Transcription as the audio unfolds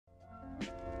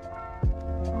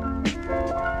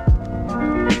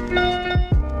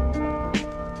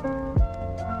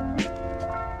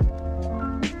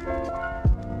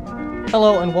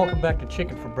Hello and welcome back to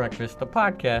Chicken for Breakfast, the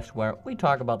podcast where we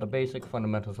talk about the basic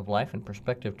fundamentals of life in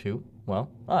perspective to, well,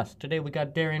 us. Today we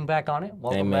got Darian back on it.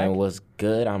 Welcome Hey man, back. what's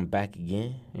good? I'm back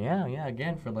again. Yeah,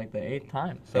 again for like the 8th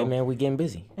time. So, Hey man, we getting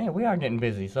busy. Yeah, we are getting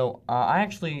busy. So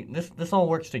this all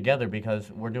works together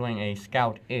because we're doing a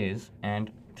Scout Is,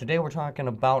 and today we're talking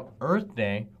about Earth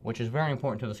Day, which is very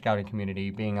important to the scouting community,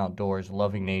 being outdoors,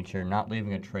 loving nature, not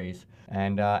leaving a trace.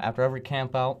 And after every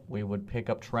camp out, we would pick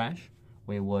up trash.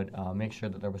 We would make sure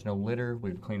that there was no litter. We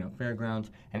would clean up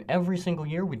fairgrounds. And every single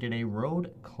year, we did a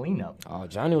road cleanup. Oh,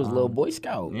 Johnny was a little Boy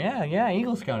Scout. Yeah,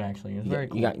 Eagle Scout, actually. It was very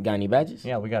cool. You got any badges?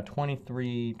 Yeah, we got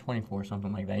 23, 24,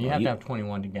 something like that. You have to have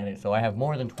 21 to get it. So I have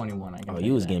more than 21, I can Oh,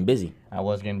 you was getting busy. I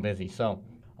was getting busy. So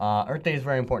Earth Day is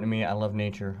very important to me. I love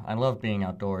nature. I love being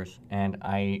outdoors. And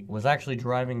I was actually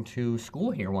driving to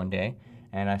school here one day,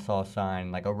 and I saw a sign,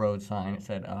 like a road sign. It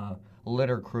said,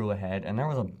 litter crew ahead. And there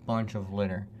was a bunch of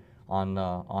litter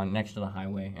on next to the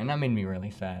highway, and that made me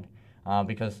really sad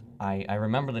because I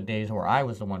remember the days where I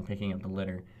was the one picking up the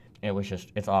litter. It was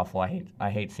just, it's awful. I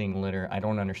hate seeing litter. I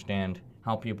don't understand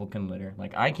how people can litter.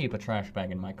 Like, I keep a trash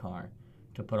bag in my car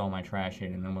to put all my trash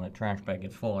in, and then when the trash bag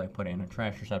gets full, I put it in a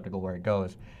trash receptacle where it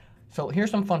goes. So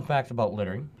here's some fun facts about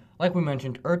littering. Like we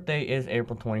mentioned, Earth Day is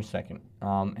April 22nd,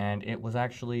 and it was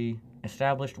actually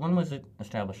established. When was it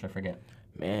established? I forget.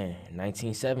 Man,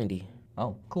 1970.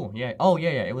 Oh, cool. Yeah. Oh, yeah.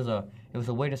 It was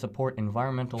a way to support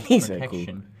environmental He said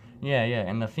protection. Cool. Yeah.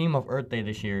 And the theme of Earth Day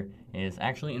this year is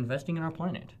actually investing in our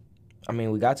planet. I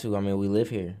mean, we got to. I mean, we live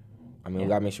here. I mean, we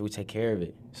got to make sure we take care of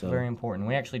it. So very important.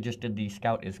 We actually just did the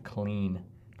Scout is Clean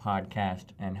podcast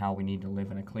and how we need to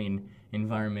live in a clean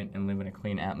environment and live in a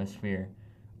clean atmosphere,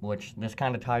 which this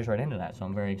kind of ties right into that. So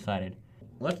I'm very excited.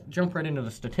 Let's jump right into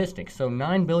the statistics. So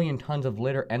 9 billion tons of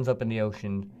litter ends up in the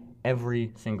ocean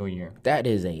every single year. That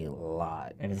is a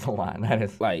lot. It is a lot. That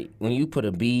is like when you put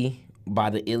a B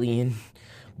by the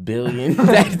billion,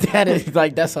 that is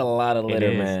like that's a lot of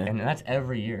litter, man. And that's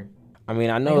every year. I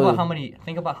mean, I know.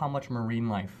 Think about how much marine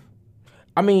life.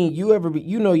 I mean,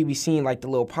 you be seeing like the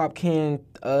little pop can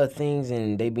things,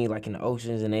 and they be like in the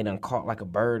oceans, and they done caught like a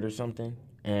bird or something,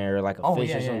 or like a fish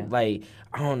or something. Yeah. Like,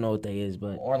 I don't know what they is,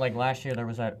 but or like last year there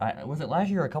was that. Was it last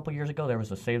year or a couple years ago? There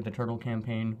was a Save the Turtle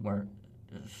campaign where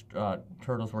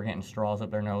turtles were getting straws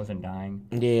up their nose and dying.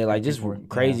 Yeah, like just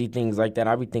crazy things like that.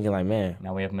 I be thinking like, man.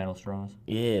 Now we have metal straws.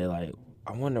 Yeah, like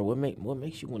I wonder what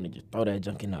makes you want to just throw that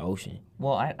junk in the ocean.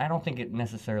 Well, I don't think it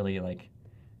necessarily like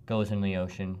goes in the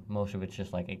ocean. Most of it's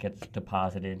just like it gets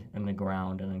deposited in the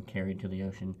ground and then carried to the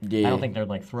ocean. Yeah. I don't think they're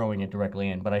like throwing it directly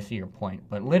in, but I see your point.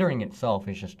 But littering itself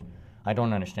is just, I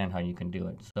don't understand how you can do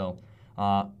it. So.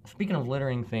 Speaking of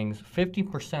littering things,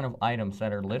 50% of items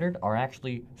that are littered are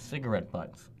actually cigarette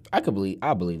butts. I believe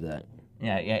that.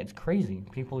 Yeah, it's crazy.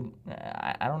 People,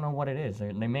 I don't know what it is.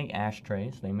 They make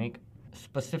ashtrays. They make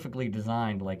specifically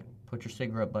designed, like, put your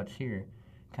cigarette butts here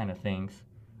kind of things.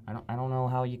 I don't know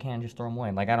how you can just throw them away.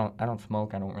 Like, I don't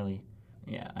smoke. I don't really,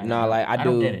 I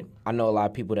don't get it. I know a lot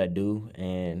of people that do,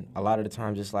 and a lot of the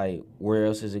times it's like, where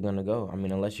else is it going to go? I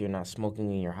mean, unless you're not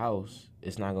smoking in your house,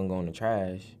 it's not going to go in the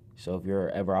trash. So if you're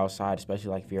ever outside,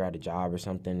 especially like if you're at a job or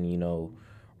something,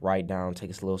 write down, take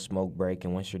a little smoke break,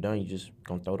 and once you're done, you just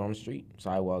gonna throw it on the street,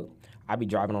 sidewalk. I be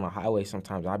driving on the highway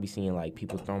sometimes, I be seeing like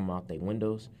people throwing them out their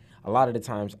windows. A lot of the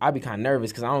times, I be kind of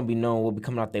nervous because I don't be knowing what be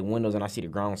coming out their windows, and I see the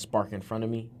ground spark in front of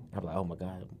me. I be like, oh my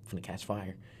God, I'm finna catch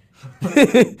fire.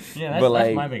 Yeah,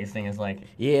 that's my biggest thing is like...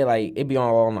 Yeah, like, it be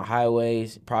on the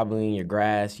highways, probably in your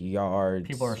grass, your yards.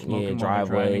 People are smoking while they're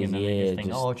driving, and then they just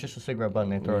think, it's just a cigarette butt,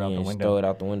 and they throw it out the window. Throw it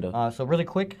out the window. So really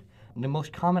quick, the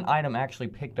most common item actually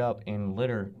picked up in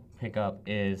litter pickup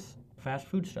is fast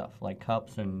food stuff, like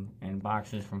cups and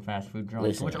boxes from fast food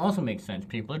joints, which also makes sense.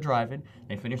 People are driving,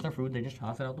 they finish their food, they just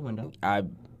toss it out the window.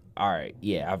 All right,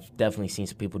 yeah, I've definitely seen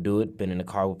some people do it. Been in the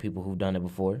car with people who've done it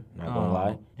before, not gonna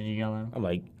lie. Did you yell at them? I'm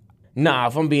like... Nah,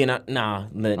 if I'm being... No,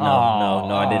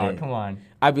 I didn't. Come on.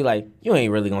 I'd be like, you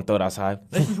ain't really gonna throw it outside.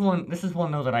 This is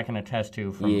one though that I can attest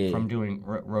to from doing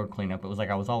road cleanup. It was like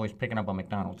I was always picking up a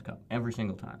McDonald's cup every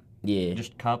single time. Yeah.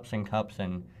 Just cups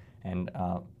and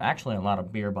actually a lot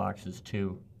of beer boxes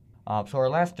too. So our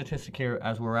last statistic here,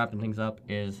 as we're wrapping things up,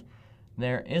 is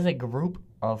there is a group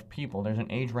of people. There's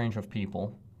an age range of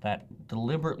people that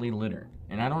deliberately litter,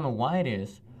 and I don't know why it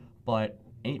is, but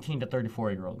 18 to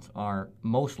 34-year-olds are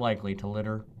most likely to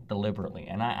litter deliberately,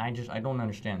 and I don't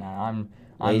understand that. I'm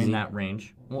in that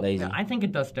range. Well, lazy. I think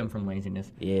it does stem from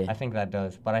laziness. Yeah. I think that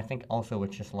does, but I think also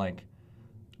it's just like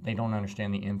they don't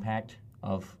understand the impact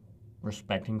of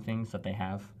respecting things that they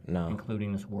have,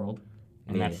 including this world,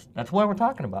 and that's why we're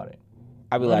talking about it.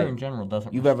 I be litter like, in general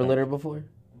doesn't. You've ever littered before?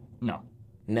 No.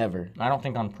 Never. I don't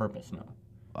think on purpose, no.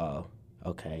 Oh,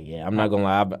 okay, yeah. I'm not gonna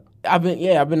lie. I've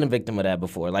been a victim of that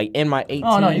before. Like in my 18.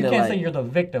 Oh no, you can't like, say you're the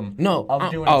victim. no.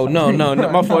 Of doing Oh something. no,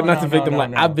 my fault. Not the victim. No,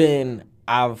 like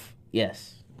I've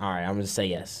yes. All right, I'm gonna say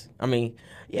yes. I mean,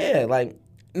 yeah, like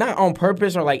not on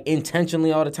purpose or like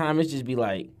intentionally all the time. It's just be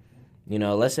like, you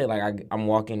know, let's say like I'm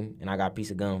walking and I got a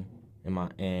piece of gum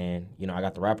and you know I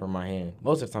got the wrapper in my hand.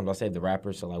 Most of the times I'll save the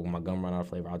wrapper, so like when my gum run out of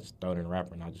flavor, I'll just throw it in the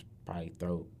wrapper and I'll just probably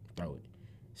throw it.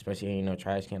 Especially in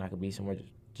trash can, I could be somewhere,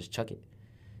 just chuck it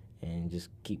and just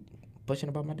keep pushing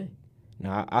about my day.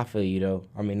 Now I feel you though.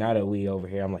 I mean, now that we over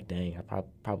here, I'm like, dang, I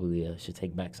probably should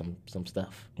take back some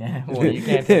stuff. Yeah, well, you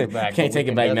can't take it back. Can't take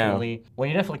it back now. Well,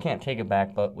 you definitely can't take it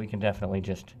back, but we can definitely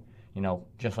just, you know,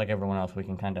 just like everyone else, we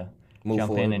can kind of jump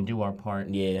forward. in and do our part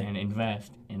Yeah. and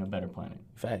invest in a better planet.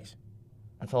 Facts.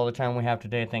 That's all the time we have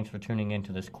today. Thanks for tuning in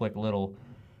to this quick little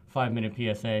 5-minute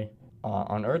PSA.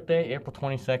 On Earth Day, April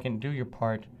 22nd, do your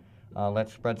part.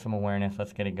 Let's spread some awareness.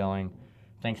 Let's get it going.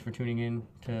 Thanks for tuning in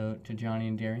to Johnny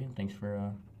and Darian. Thanks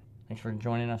for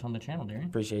joining us on the channel, Darian.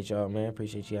 Appreciate y'all, man.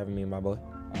 Appreciate you having me, my boy.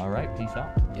 All right, peace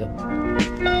out. Yep.